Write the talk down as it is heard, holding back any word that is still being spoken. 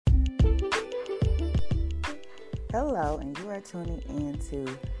Hello, and you are tuning in to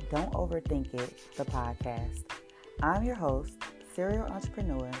Don't Overthink It, the podcast. I'm your host, serial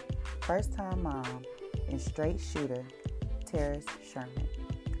entrepreneur, first-time mom, and straight shooter, Terrace Sherman.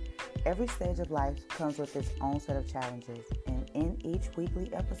 Every stage of life comes with its own set of challenges, and in each weekly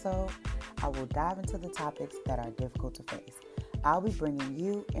episode, I will dive into the topics that are difficult to face. I'll be bringing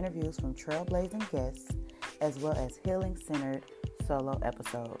you interviews from trailblazing guests, as well as healing-centered solo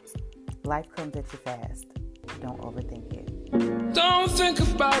episodes. Life comes at you fast. Don't overthink it. Don't think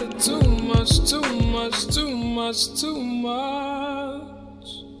about it too much.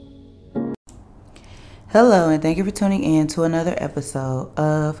 Hello, and thank you for tuning in to another episode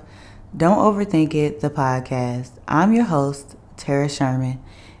of Don't Overthink It, the podcast. I'm your host, Tara Sherman,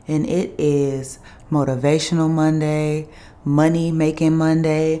 and it is Motivational Monday, Money Making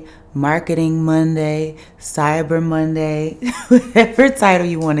Monday, Marketing Monday, Cyber Monday, whatever title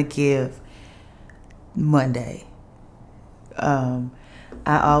you want to give. Monday. I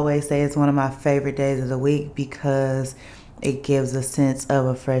always say it's one of my favorite days of the week because it gives a sense of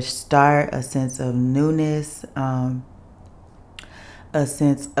a fresh start, a sense of newness, a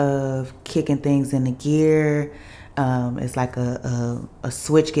sense of kicking things into gear. It's like a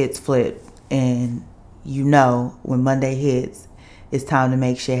switch gets flipped, and you know when Monday hits, it's time to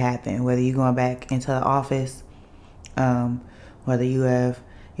make shit happen. Whether you're going back into the office, whether you have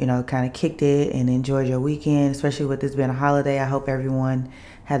kind of kicked it and enjoyed your weekend, especially with this being a holiday. I hope everyone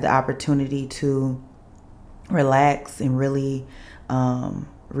had the opportunity to relax and really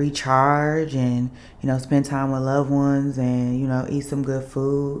recharge and, spend time with loved ones and, eat some good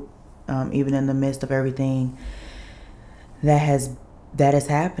food, even in the midst of everything that is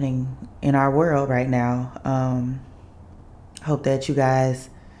happening in our world right now. Hope that you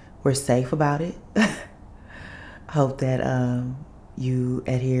guys were safe about it. Hope that you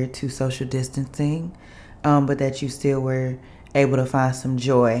adhere to social distancing, but that you still were able to find some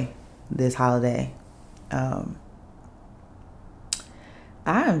joy this holiday. I'm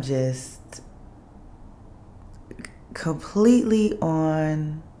just completely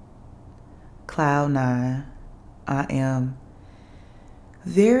on cloud nine. I am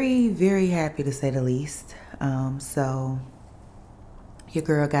very, very happy to say the least. So your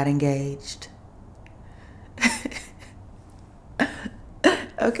girl got engaged.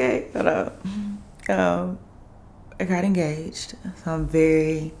 Okay, hold on. I got engaged, so I'm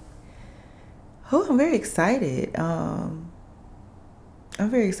very excited. I'm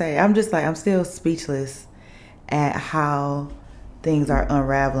very excited. I'm still speechless at how things are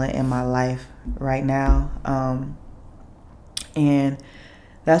unraveling in my life right now. And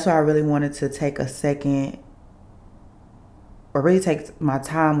that's why I really wanted to take a second, or really take my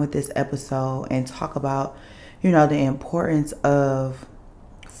time with this episode and talk about, the importance of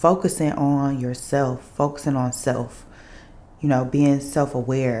focusing on yourself, focusing on self, being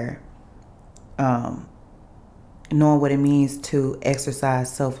self-aware, knowing what it means to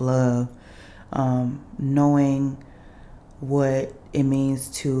exercise self-love, knowing what it means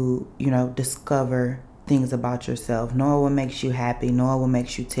to, discover things about yourself, knowing what makes you happy, knowing what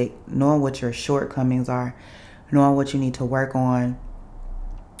makes you tick, knowing what your shortcomings are, knowing what you need to work on,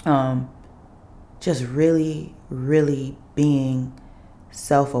 just really, really being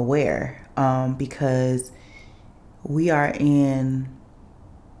self-aware, because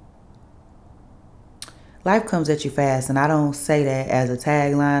life comes at you fast, and I don't say that as a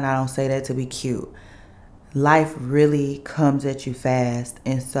tagline. I don't say that to be cute. Life really comes at you fast,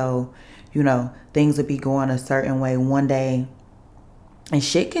 and so things will be going a certain way one day, and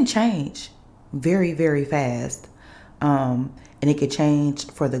shit can change very, very fast, and it can change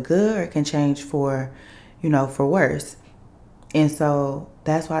for the good, or it can change for worse. And so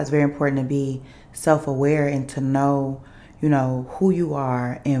that's why it's very important to be self-aware and to know, who you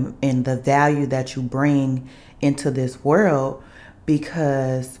are and the value that you bring into this world.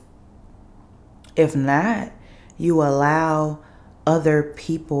 Because if not, you allow other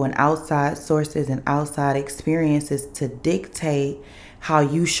people and outside sources and outside experiences to dictate how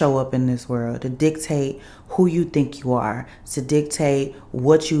you show up in this world, to dictate who you think you are, to dictate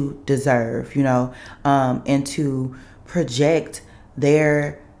what you deserve, and to project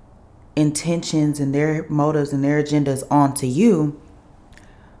their intentions and their motives and their agendas onto you.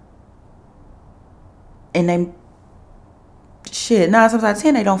 And 9 times out of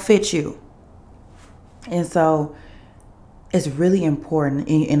 10, they don't fit you. And so it's really important.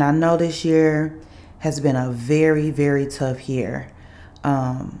 And I know this year has been a very, very tough year.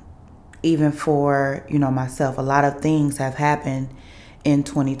 Even for, myself, a lot of things have happened in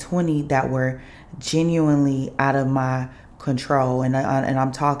 2020 that were genuinely out of my control. And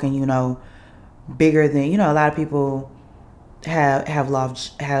I'm talking, bigger than, a lot of people have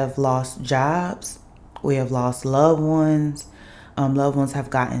lost jobs. We have lost loved ones. Loved ones have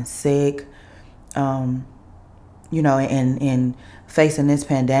gotten sick. And facing this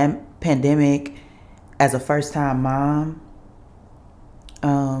pandemic as a first time mom,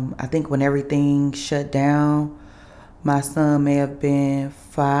 I think when everything shut down, my son may have been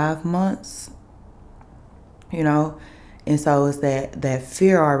 5 months, and so it's that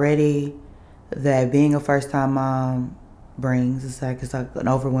fear already that being a first time mom brings. It's like an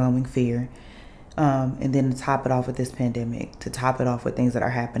overwhelming fear. And then to top it off with this pandemic, to top it off with things that are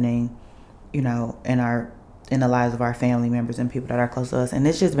happening, in the lives of our family members and people that are close to us. And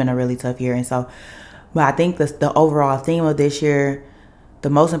it's just been a really tough year. And so, but I think the overall theme of this year, the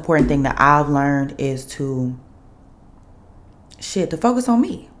most important thing that I've learned is to focus on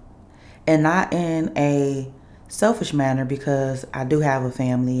me, and not in a selfish manner, because I do have a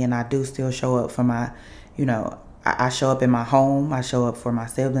family and I do still show up for my, I show up in my home. I show up for my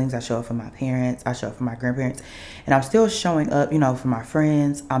siblings. I show up for my parents. I show up for my grandparents. And I'm still showing up, for my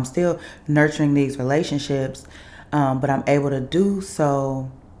friends. I'm still nurturing these relationships. But I'm able to do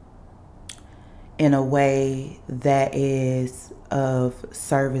so in a way that is of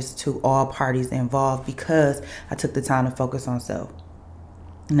service to all parties involved, because I took the time to focus on self.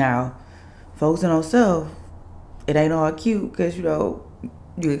 Now, focusing on self, it ain't all cute, because, you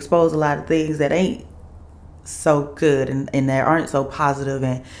expose a lot of things that ain't so good and that aren't so positive,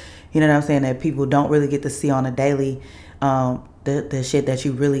 and that people don't really get to see on a daily. The shit that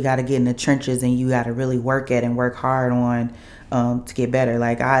you really got to get in the trenches and you got to really work at and work hard on to get better.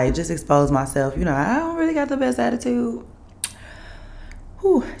 Like, I just exposed myself. I don't really got the best attitude.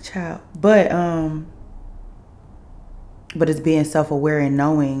 Whew, child. But it's being self-aware and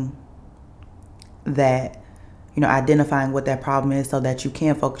knowing that, identifying what that problem is so that you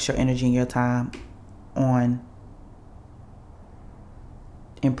can focus your energy and your time on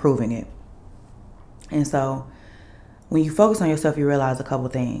improving it. And so when you focus on yourself, you realize a couple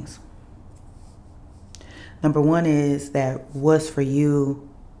things. Number one is that what's for you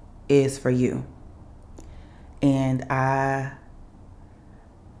is for you. And I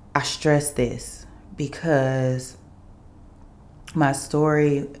stress this because my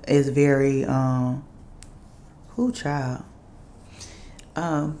story is very child.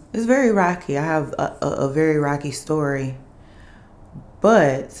 It's very rocky. I have a very rocky story.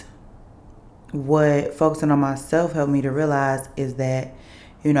 But what focusing on myself helped me to realize is that,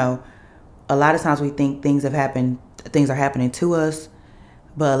 a lot of times we think things are happening to us,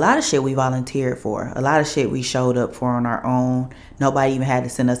 but a lot of shit we volunteered for. A lot of shit we showed up for on our own. Nobody even had to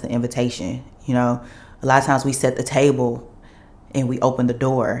send us an invitation. A lot of times we set the table and we open the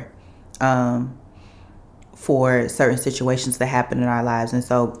door for certain situations that happen in our lives. And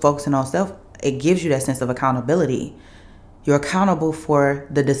so focusing on self, it gives you that sense of accountability. You're accountable for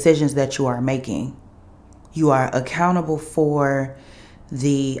the decisions that you are making. You are accountable for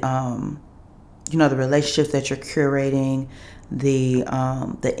the, the relationships that you're curating, the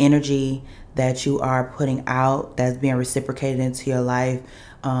energy that you are putting out that's being reciprocated into your life.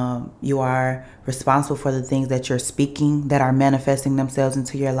 You are responsible for the things that you're speaking that are manifesting themselves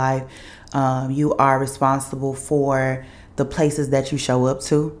into your life. You are responsible for the places that you show up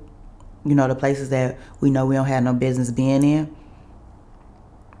to. The places that we know we don't have no business being in.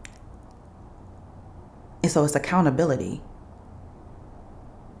 And so it's accountability.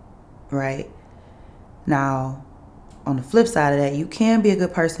 Right? Now, on the flip side of that, you can be a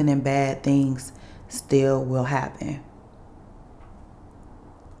good person and bad things still will happen.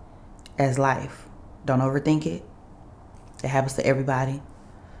 As life. Don't overthink it. It happens to everybody.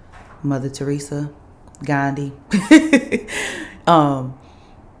 Mother Teresa, Gandhi.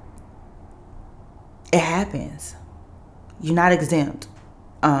 It happens. You're not exempt.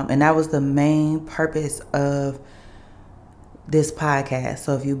 And that was the main purpose of this podcast.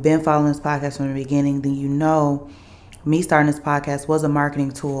 So if you've been following this podcast from the beginning, then me starting this podcast was a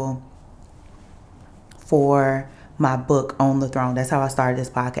marketing tool for my book, On the Throne. That's how I started this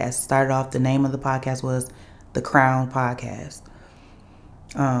podcast. Started off, the name of the podcast was The Crown Podcast.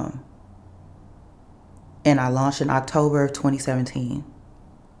 And I launched in October of 2017.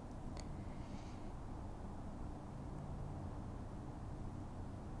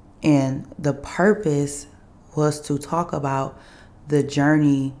 And the purpose was to talk about the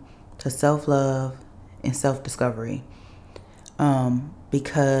journey to self-love and self-discovery.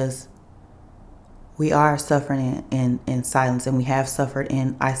 Because we are suffering in silence, and we have suffered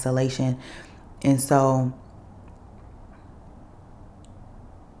in isolation. And so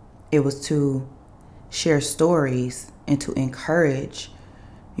it was to share stories and to encourage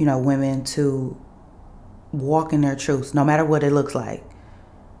women to walk in their truths, no matter what it looks like,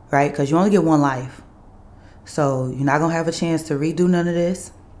 right? Because you only get one life. So you're not going to have a chance to redo none of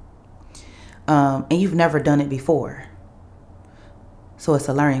this. And you've never done it before. So it's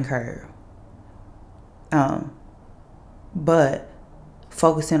a learning curve. But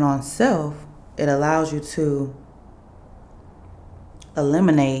focusing on self, it allows you to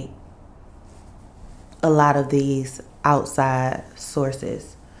eliminate a lot of these outside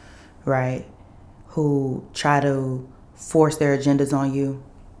sources, right? Who try to force their agendas on you,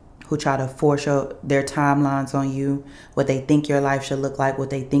 who try to force their timelines on you, what they think your life should look like, what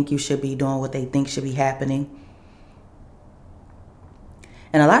they think you should be doing, what they think should be happening.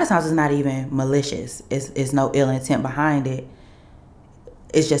 And a lot of times it's not even malicious. It's no ill intent behind it.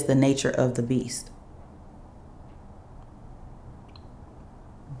 It's just the nature of the beast.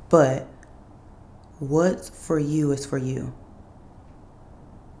 But what's for you is for you.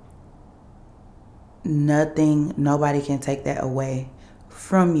 Nobody can take that away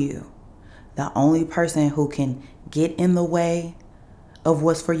from you. The only person who can get in the way of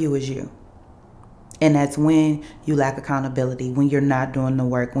what's for you is you. And that's when you lack accountability, when you're not doing the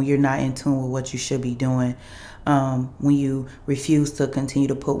work, when you're not in tune with what you should be doing, when you refuse to continue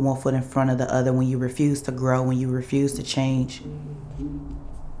to put one foot in front of the other, when you refuse to grow, when you refuse to change.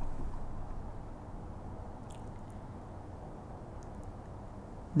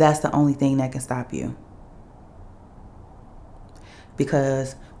 That's the only thing that can stop you.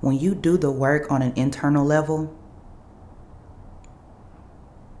 Because when you do the work on an internal level,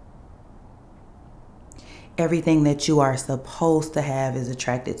 everything that you are supposed to have is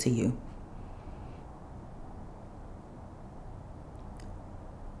attracted to you.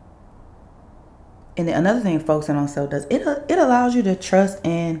 And another thing focusing on self does, it allows you to trust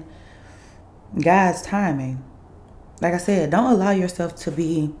in God's timing. Like I said, don't allow yourself to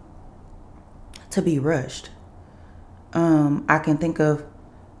be rushed. I can think of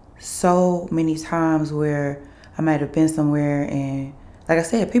so many times where I might have been somewhere and, like I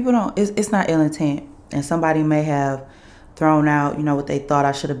said, people don't, it's not ill intent. And somebody may have thrown out, what they thought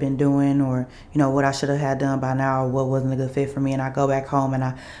I should have been doing, or, what I should have had done by now, or what wasn't a good fit for me. And I go back home and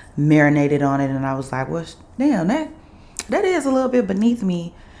I marinated on it, and I was like, well, damn, that is a little bit beneath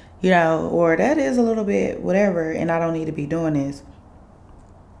me, or that is a little bit whatever, and I don't need to be doing this.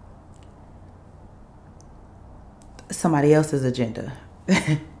 Somebody else's agenda.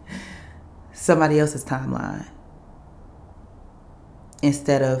 Somebody else's timeline.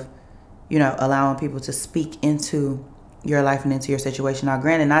 Instead of, allowing people to speak into your life and into your situation. Now,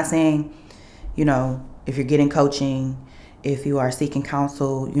 granted, not saying, if you're getting coaching, if you are seeking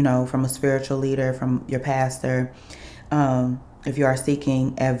counsel, from a spiritual leader, from your pastor, if you are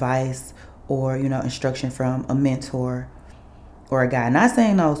seeking advice or, instruction from a mentor or a guide. Not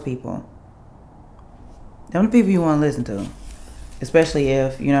saying those people. Them the people you want to listen to. Especially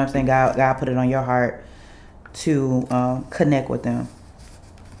if, God put it on your heart to connect with them.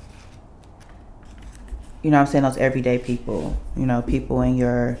 Those everyday people, people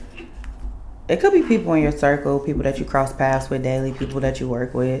in it could be people in your circle, people that you cross paths with daily, people that you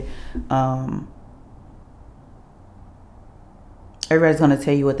work with. Everybody's going to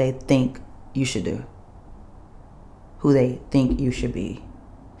tell you what they think you should do, who they think you should be.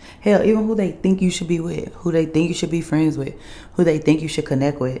 Hell, even who they think you should be with, who they think you should be friends with, who they think you should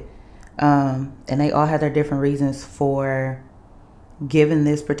connect with. And they all have their different reasons for giving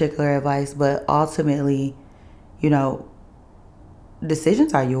this particular advice, but ultimately,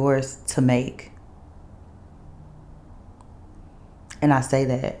 decisions are yours to make. And I say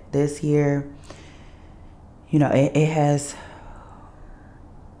that this year,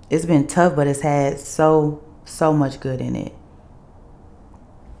 it's been tough, but it's had so much good in it.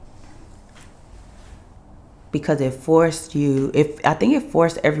 Because it forced I think it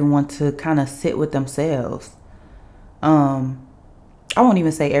forced everyone to kind of sit with themselves. I won't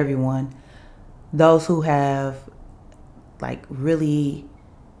even say everyone. Those who have really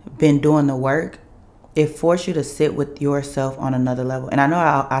been doing the work, it forced you to sit with yourself on another level. And I know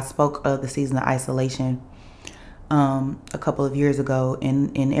I spoke of the season of isolation a couple of years ago,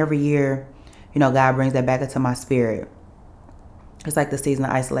 and every year, God brings that back into my spirit. It's like the season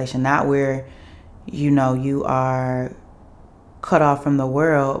of isolation, not where you are cut off from the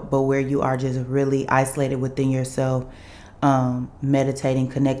world, but where you are just really isolated within yourself, meditating,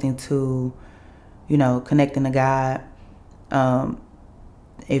 connecting to God.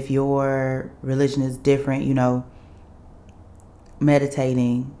 If your religion is different,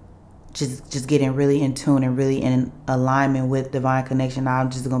 meditating, just getting really in tune and really in alignment with divine connection. I'm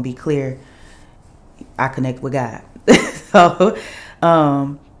just going to be clear. I connect with God. So,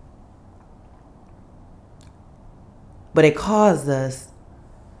 um, but it caused us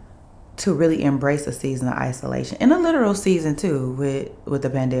to really embrace a season of isolation, and a literal season too with the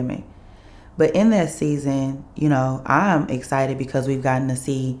pandemic. But in that season, I'm excited because we've gotten to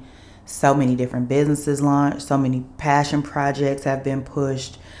see so many different businesses launch, so many passion projects have been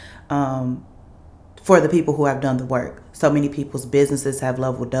pushed for the people who have done the work. So many people's businesses have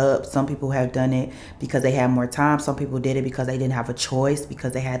leveled up. Some people have done it because they had more time. Some people did it because they didn't have a choice,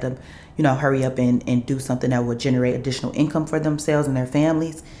 because they had to, hurry up and do something that would generate additional income for themselves and their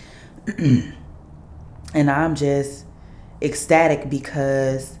families. And I'm just ecstatic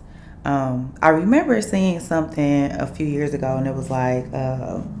because I remember seeing something a few years ago, and it was like,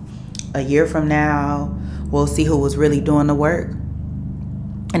 a year from now, we'll see who was really doing the work.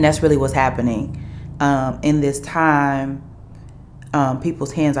 And that's really what's happening. In this time,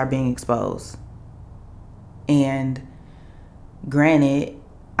 people's hands are being exposed. And granted,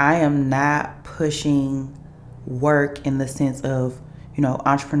 I am not pushing work in the sense of,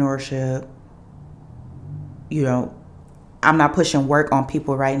 entrepreneurship. I'm not pushing work on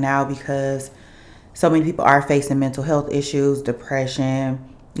people right now because so many people are facing mental health issues, depression,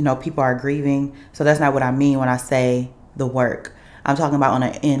 people are grieving. So that's not what I mean when I say the work. I'm talking about on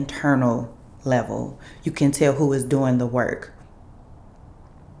an internal level. You can tell who is doing the work.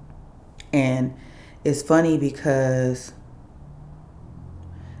 And it's funny because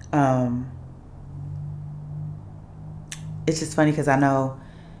it's just funny because I know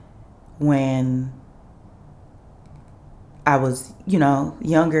when I was,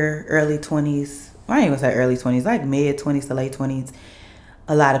 younger, early 20s, well, I ain't gonna say early 20s, like mid 20s to late 20s,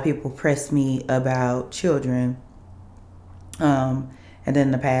 a lot of people pressed me about children. And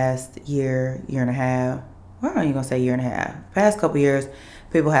then the past year and a half, well, I ain't gonna say year and a half, past couple years,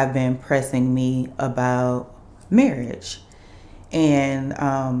 people have been pressing me about marriage.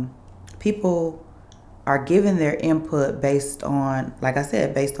 And people are giving their input based on, like I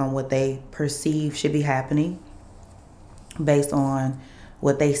said, based on what they perceive should be happening, based on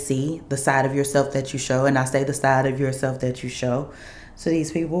what they see, the side of yourself that you show. And I say the side of yourself that you show to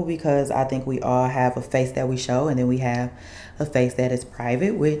these people because I think we all have a face that we show, and then we have a face that is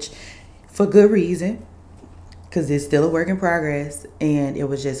private, which for good reason, because it's still a work in progress. And it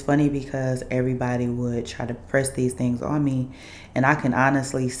was just funny because everybody would try to press these things on me. And I can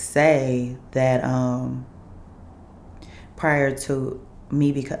honestly say that prior to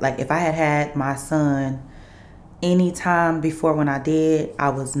me, because like if I had my son any time before when I did, I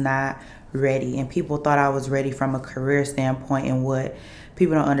was not ready. And people thought I was ready from a career standpoint. And what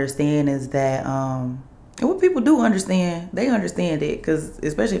people don't understand is that, and what people do understand, they understand it, because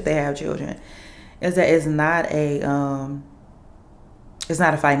especially if they have children, is that it's not a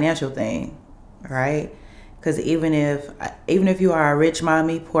financial thing, right? Because even if you are a rich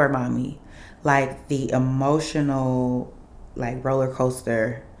mommy, poor mommy, like the emotional, like roller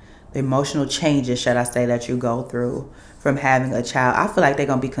coaster, the emotional changes, should I say, that you go through from having a child, I feel like they're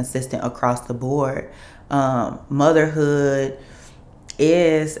gonna be consistent across the board. Motherhood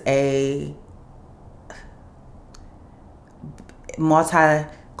is a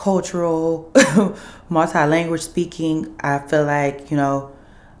multicultural, multi-language speaking. I feel like, a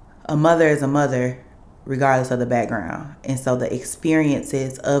mother is a mother regardless of the background. And so the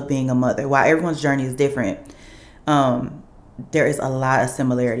experiences of being a mother, while everyone's journey is different, there is a lot of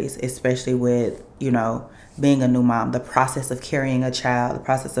similarities, especially with, being a new mom, the process of carrying a child, the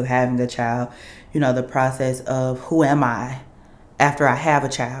process of having a child, the process of who am I after I have a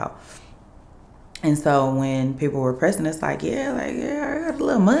child. And so when people were pressing, it's like, yeah, I got a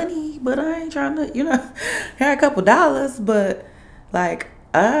little money, but I ain't trying to, had a couple dollars, but like,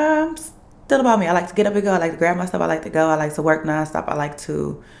 I'm still about me. I like to get up and go. I like to grab my stuff. I like to go. I like to work nonstop. I like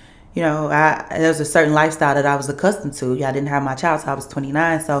to, there's a certain lifestyle that I was accustomed to. I didn't have my child till I was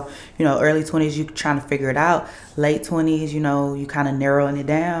 29. So, early 20s, you trying to figure it out. Late 20s, you kind of narrowing it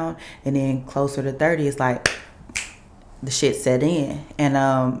down. And then closer to 30, it's like the shit set in. And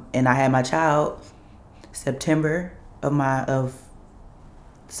I had my child September when I was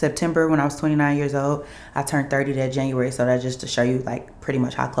 29 years old. I turned 30 that January. So that's just to show you like pretty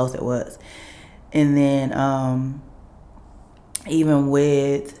much how close it was. And then, even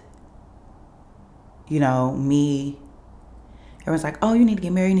with, me, everyone's like, oh, you need to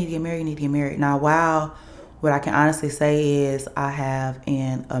get married. Now, wow, what I can honestly say is I have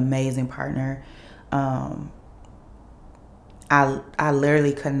an amazing partner. I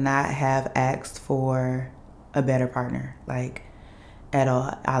literally could not have asked for a better partner, like, at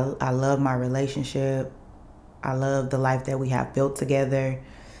all. I love my relationship. I love the life that we have built together.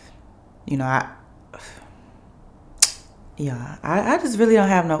 Yeah, I just really don't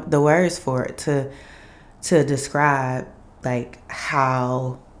have the words for it to describe like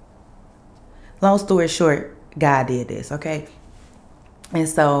how. Long story short, God did this, okay? And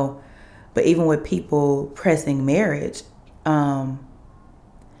so, but even with people pressing marriage, um,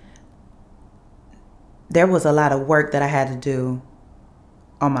 there was a lot of work that I had to do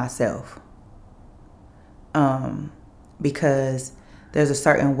on myself, um, because there's a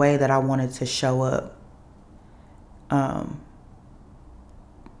certain way that I wanted to show up, um,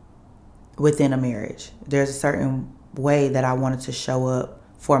 within a marriage. There's a certain way that I wanted to show up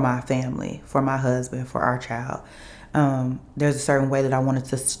for my family, for my husband, for our child. There's a certain way that I wanted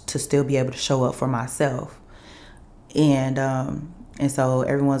to still be able to show up for myself. And so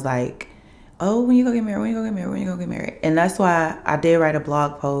everyone's like, oh, when you go get married, when you go get married, when you go get married. And that's why I did write a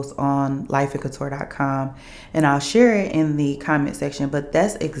blog post on lifeandcouture.com, and I'll share it in the comment section. But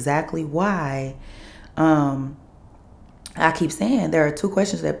that's exactly why I keep saying there are two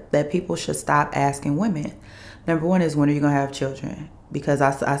questions that people should stop asking women. Number one is, when are you going to have children? Because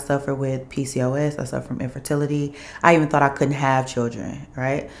I suffer with PCOS. I suffer from infertility. I even thought I couldn't have children,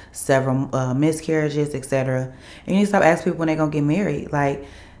 right? Several miscarriages, etc. And you need to stop asking people when they're going to get married. Like,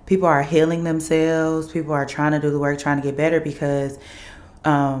 people are healing themselves. People are trying to do the work, trying to get better, because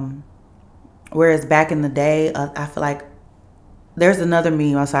whereas back in the day, I feel like there's another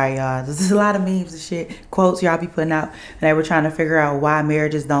meme. I'm sorry, y'all. There's a lot of memes and shit, quotes y'all be putting out. And they were trying to figure out why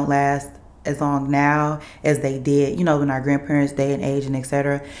marriages don't last as long now as they did, in our grandparents' day and age and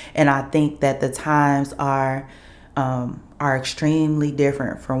etc. And I think that the times are extremely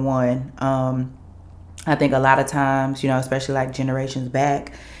different. For one, I think a lot of times, especially like generations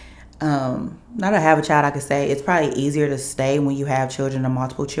back, now that I have a child, I could say it's probably easier to stay when you have children or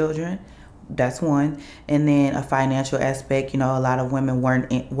multiple children. That's one. And then a financial aspect, a lot of women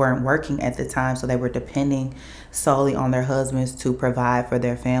weren't working at the time, so they were depending solely on their husbands to provide for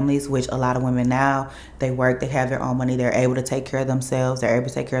their families, which a lot of women now, they work, they have their own money, they're able to take care of themselves, they're able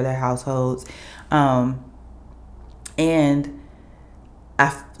to take care of their households. And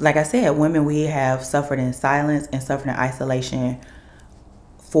like I said, women, we have suffered in silence and suffered in isolation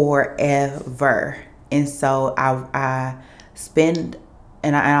forever. And so I spend,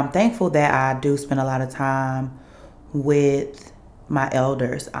 and I'm thankful that I do spend a lot of time with my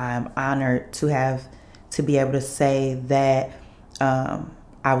elders. I'm honored to be able to say that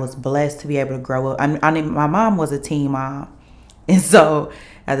I was blessed to be able to grow up. I mean, my mom was a teen mom. And so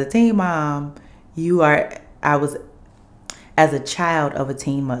as a teen mom, as a child of a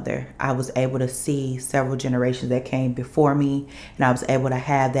teen mother, I was able to see several generations that came before me, and I was able to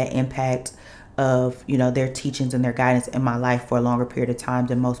have that impact of, their teachings and their guidance in my life for a longer period of time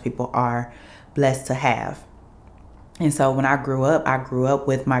than most people are blessed to have. And so when I grew up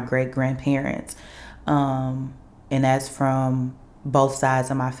with my great grandparents, and that's from both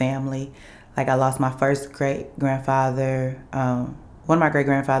sides of my family. Like, I lost my first great grandfather. One of my great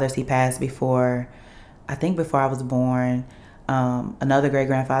grandfathers, he passed before I was born. Another great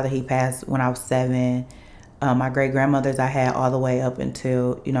grandfather, he passed when I was 7. My great grandmothers I had all the way up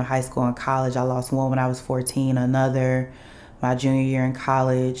until, high school and college. I lost one when I was 14, another my junior year in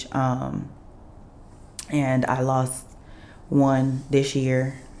college. And I lost one this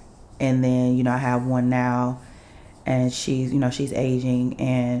year. And then, I have one now, and she's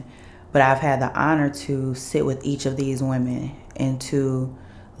aging. But I've had the honor to sit with each of these women and to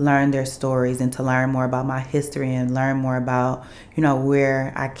learn their stories and to learn more about my history and learn more about,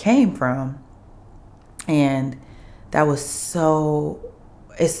 where I came from. And that was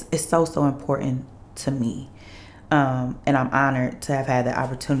it's so important to me. And I'm honored to have had that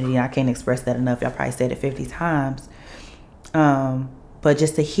opportunity. I can't express that enough. Y'all probably said it 50 times. But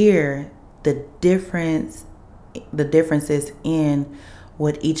just to hear the differences in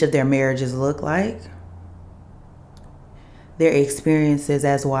what each of their marriages look like, their experiences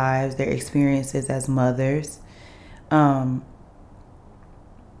as wives, their experiences as mothers. And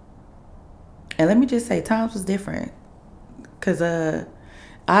let me just say, times was different. Because I'd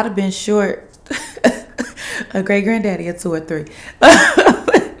have been short a great granddaddy at 2 or 3.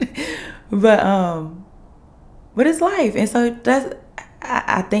 But it's life. And so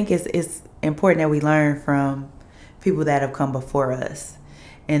I think it's important that we learn from people that have come before us,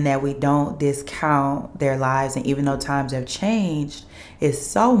 and that we don't discount their lives. And even though times have changed, it's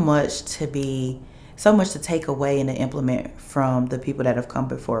so much to take away and to implement from the people that have come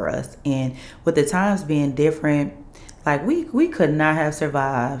before us. And with the times being different, like we could not have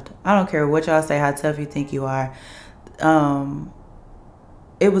survived. I don't care what y'all say, how tough you think you are.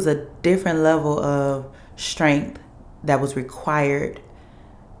 It was a different level of strength that was required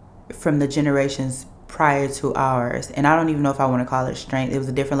from the generations prior to ours. And I don't even know if I want to call it strength. It was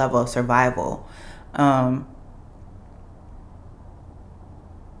a different level of survival. And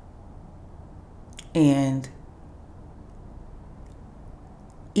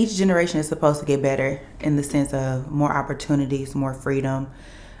each generation is supposed to get better in the sense of more opportunities, more freedom,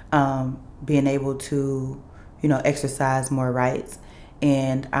 being able to, exercise more rights.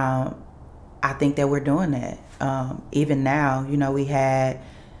 And I think that we're doing that. Even now, we had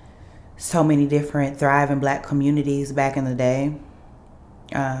so many different thriving Black communities back in the day.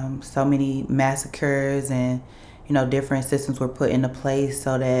 So many massacres and, different systems were put into place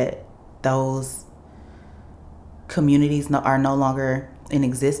so that those communities are no longer in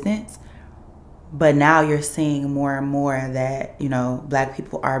existence. But now you're seeing more and more that, Black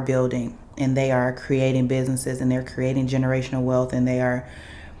people are building and they are creating businesses and they're creating generational wealth and they're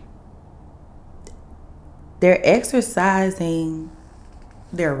exercising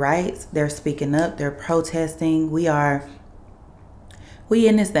their rights. They're speaking up. They're protesting. We in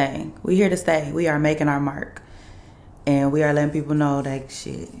this thing. We here to stay. We are making our mark. And we are letting people know that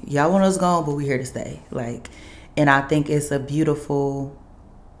shit, y'all want us gone, but we here to stay. And I think it's a beautiful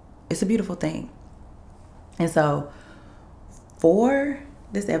thing. And so for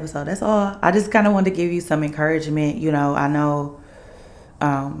this episode, that's all. I just kind of wanted to give you some encouragement. I know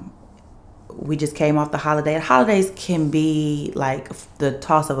we just came off the holiday. Holidays can be like the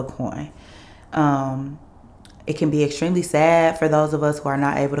toss of a coin. It can be extremely sad for those of us who are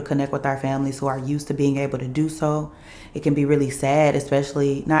not able to connect with our families, who are used to being able to do so. It can be really sad,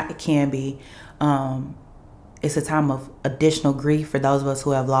 it's a time of additional grief for those of us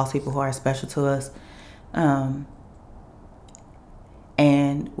who have lost people who are special to us.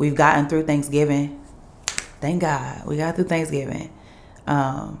 And we've gotten through Thanksgiving. Thank God we got through Thanksgiving.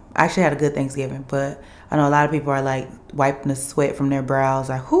 I actually had a good Thanksgiving, but I know a lot of people are like wiping the sweat from their brows,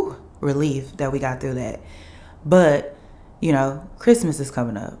 like, whew, relief that we got through that. But, Christmas is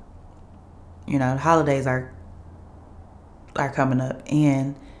coming up. The holidays are coming up.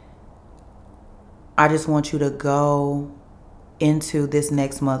 And I just want you to go into this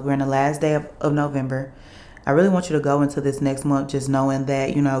next month. We're in the last day of November. I really want you to go into this next month just knowing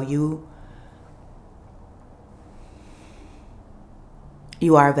that, you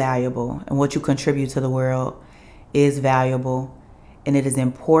are valuable, and what you contribute to the world is valuable, and it is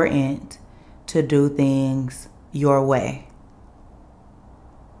important to do things your way.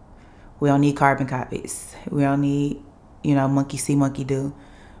 We don't need carbon copies. We don't need, monkey see, monkey do.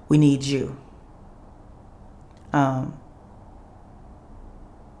 We need you. And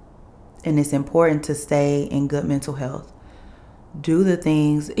it's important to stay in good mental health. Do the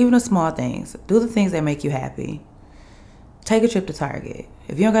things, even the small things. Do the things that make you happy. Take a trip to Target.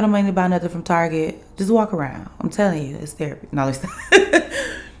 If you don't got no money to buy nothing from Target, just walk around. I'm telling you, it's therapy. No, it's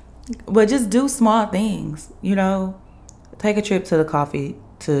but just do small things, Take a trip to the coffee,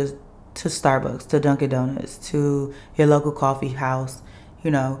 to Starbucks, to Dunkin' Donuts, to your local coffee house,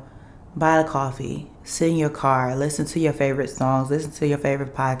 buy a coffee, sit in your car, listen to your favorite songs, listen to your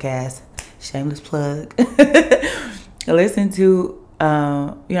favorite podcast, shameless plug. Listen to,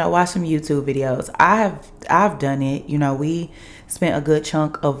 watch some YouTube videos. I've done it. We spent a good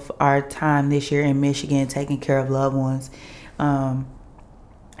chunk of our time this year in Michigan taking care of loved ones.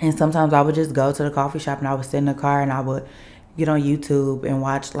 And sometimes I would just go to the coffee shop and I would sit in the car and I would get on YouTube and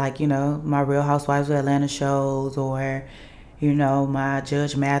watch my Real Housewives of Atlanta shows or, my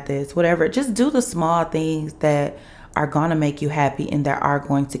Judge Mathis, whatever. Just do the small things that are going to make you happy and that are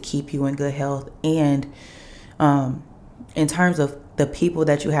going to keep you in good health. And in terms of the people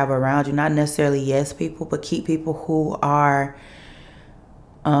that you have around you, not necessarily yes people, but keep people who are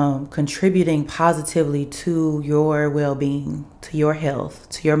contributing positively to your well-being, to your health,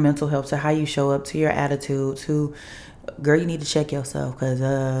 to your mental health, to how you show up, to your attitude, to, girl, you need to check yourself because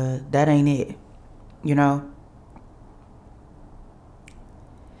that ain't it,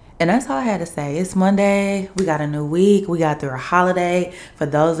 And that's all I had to say. It's Monday. We got a new week. We got through a holiday. For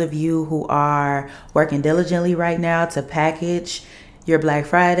those of you who are working diligently right now to package your Black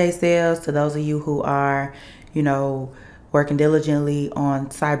Friday sales, to those of you who are, working diligently on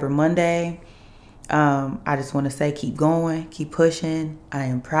Cyber Monday, I just want to say keep going, keep pushing. I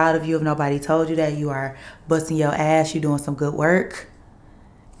am proud of you. If nobody told you that, you are busting your ass. You're doing some good work.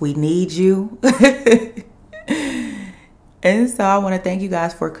 We need you. And so I want to thank you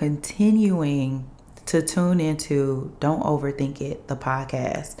guys for continuing to tune into Don't Overthink It, the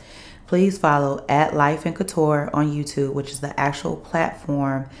podcast. Please follow at Life and Couture on YouTube, which is the actual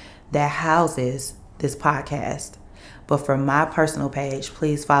platform that houses this podcast. But for my personal page,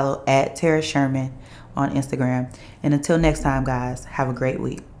 please follow at Tara Sherman on Instagram. And until next time, guys, have a great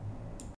week.